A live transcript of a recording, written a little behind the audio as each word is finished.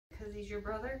because he's your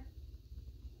brother?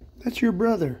 That's your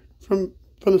brother from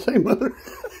the same mother.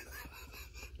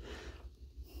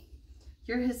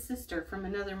 You're his sister from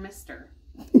another mister.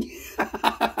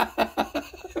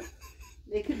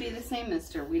 They could be the same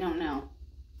mister. We don't know.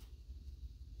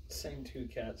 Same two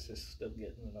cats just still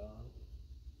getting it on.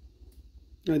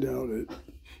 I doubt it.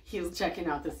 He was checking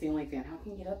out the ceiling fan. How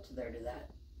can you get up to there to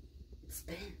that? It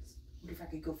spins. What if I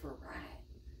could go for a ride?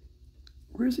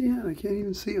 Where's he at? I can't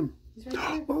even see him. He's right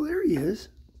there. Oh, there he is.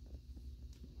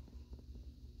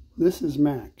 This is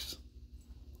Max.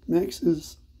 Max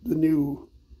is the new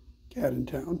cat in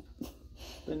town.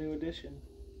 The new addition.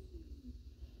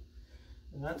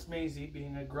 And that's Maisie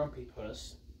being a grumpy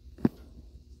puss.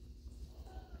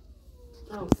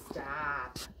 Oh,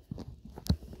 stop.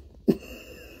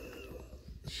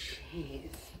 Jeez.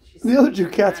 The other two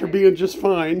cats are being just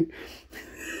fine.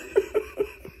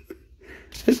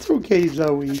 It's okay,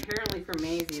 Zoe. Apparently for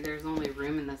Maisie, there's only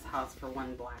room in this house for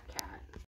one black cat.